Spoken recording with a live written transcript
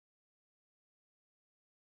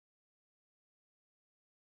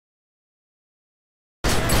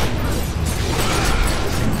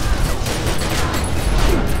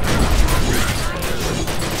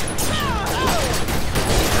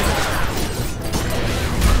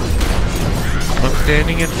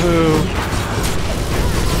Standing in poo.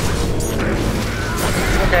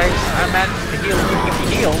 Okay, I managed to heal, keep you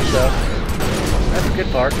healed, so that's a good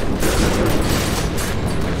part.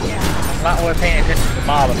 I'm not really paying attention to the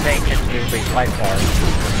mob, I'm paying attention to everybody's life bar.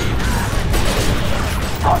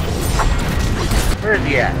 Where is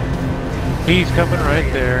he at? He's coming right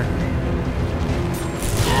there.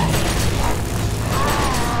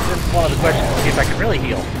 This is one of the questions to see if I can really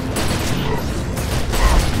heal.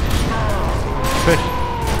 Fish.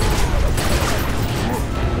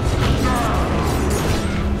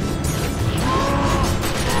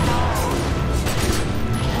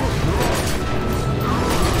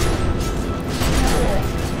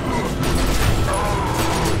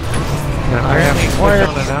 Now, I have to push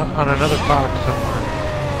on another box somewhere.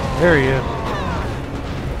 There he is.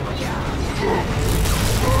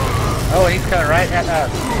 Oh, and he's coming right at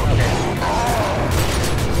us. Okay.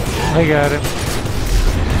 I got him.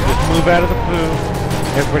 Just move out of the poo.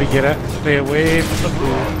 Everybody get out. Stay away from the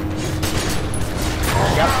poo.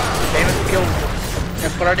 Yep. Famous guild.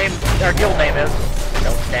 That's what our guild name is.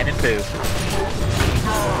 Don't stand in poo.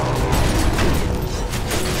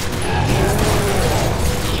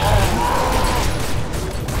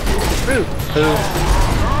 Poo. Poo.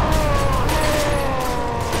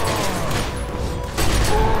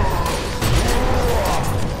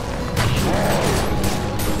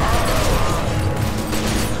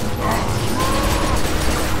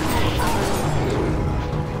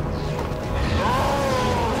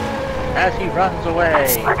 As he runs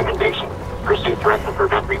away. Recommendation. Pursue threats and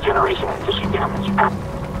prevent regeneration and tissue damage.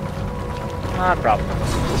 Not a problem.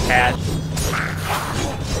 Cash.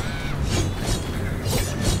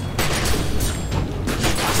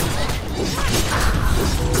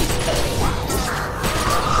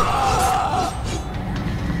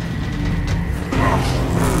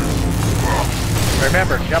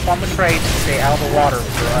 Remember, jump on the crate and stay out of the water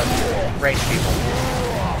for us range people.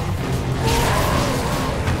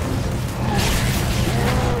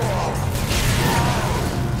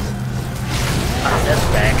 This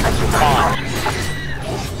thing, come on.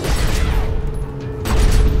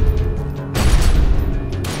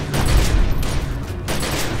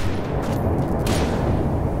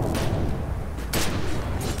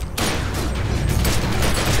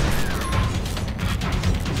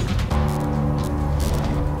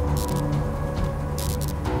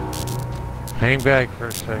 Hang back for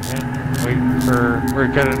a second.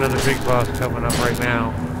 We've got another big boss coming up right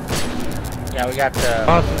now. Yeah, we got the...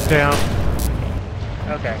 Boss is down.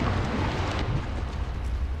 Okay.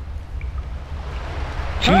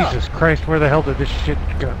 Jesus Christ, where the hell did this shit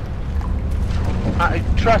go?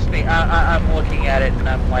 Trust me, I'm looking at it and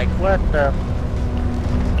I'm like, what the...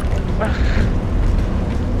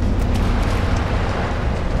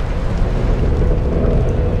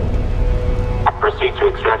 Proceed to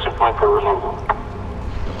extraction point for removal.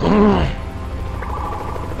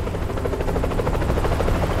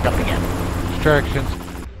 Jumping in. Distractions.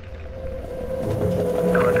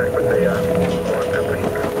 Contact with the launch company.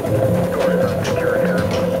 Door is secure here.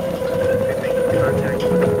 Contact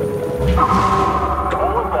with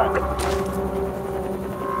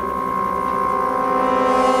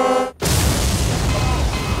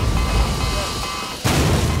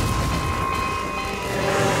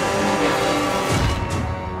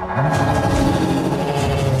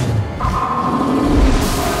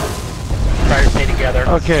Try to stay together.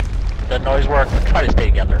 Okay. The noise work, but try to stay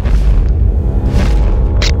together.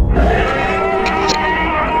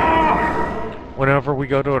 Whenever we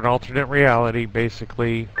go to an alternate reality,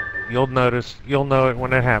 basically, you'll know it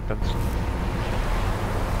when it happens.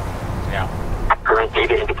 Yeah. Current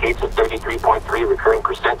data indicates a 33.3 recurring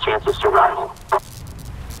 % chance of survival.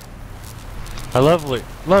 I love it.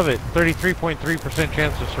 33.3%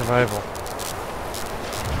 chance of survival.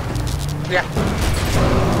 Yeah.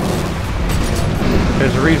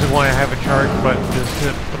 There's a reason why I have a charge button just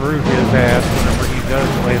sit through his ass whenever he does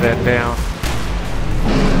lay that down.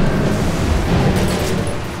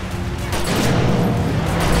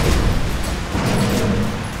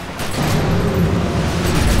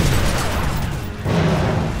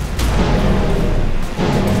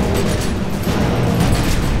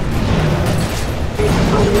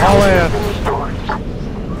 All in.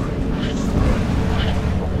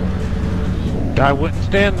 I wouldn't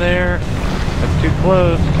stand there. That's too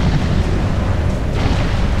close.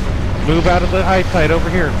 Move out of the eyesight over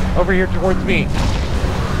here. Over here towards me.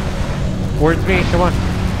 Towards me, come on.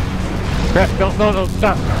 Crap, no,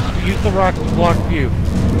 stop. Use the rock to block view.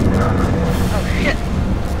 Oh shit.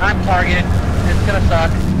 I'm targeted. It's gonna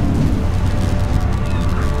suck.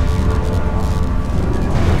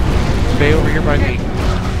 Stay over here by me.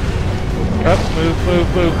 Up, move.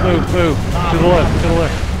 To the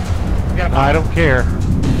left. I don't care.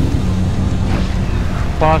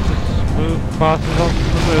 Bosses, move. Bosses on the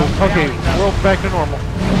move. Okay, world's back to normal.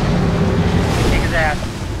 Kick his ass.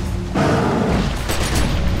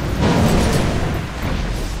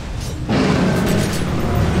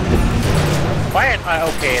 Why am I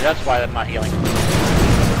okay? That's why I'm not healing.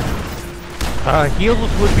 Heals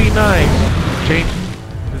would be nice.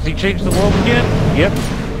 Does he change the world again? Yep.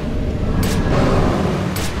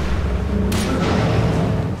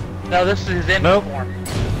 No, this is his end Nope. form.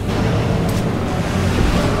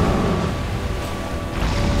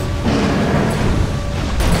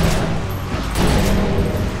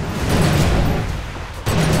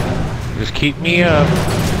 Just keep me up.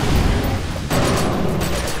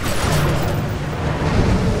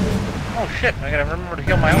 Oh shit, I gotta remember to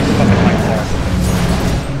heal my own fucking life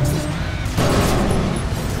bar.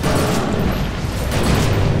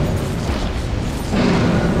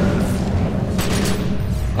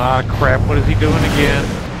 Ah, crap, what is he doing again?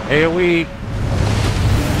 AoE.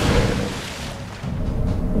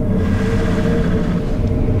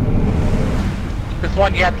 This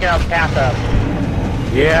one you have to get out the path of.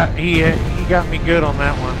 Yeah, he got me good on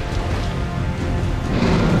that one.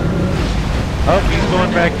 Oh, he's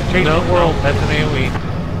going back to chase the world. That's an AoE.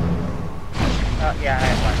 Yeah, I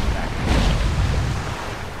have one back.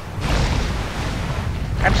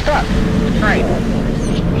 I'm stuck. That's right.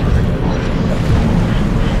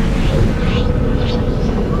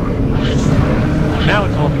 Now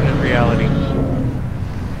it's alternate reality.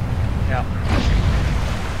 Yeah.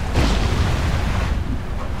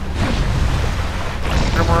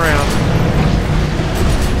 Turn him around.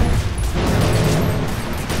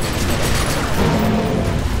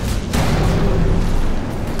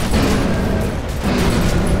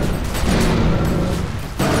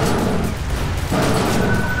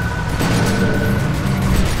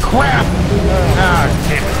 Crap! Ah,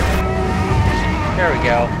 damn it. There we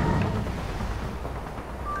go.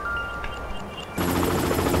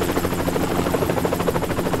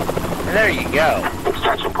 And there you go.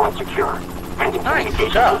 Extraction point secure. Pending Nice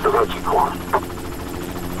communication job. with the Rochi Core.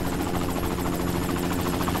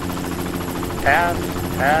 Pass.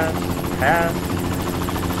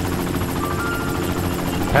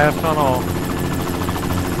 Pass on all.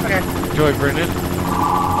 Okay. Enjoy, Brendan.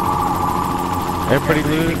 Everybody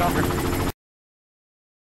lose. Take over.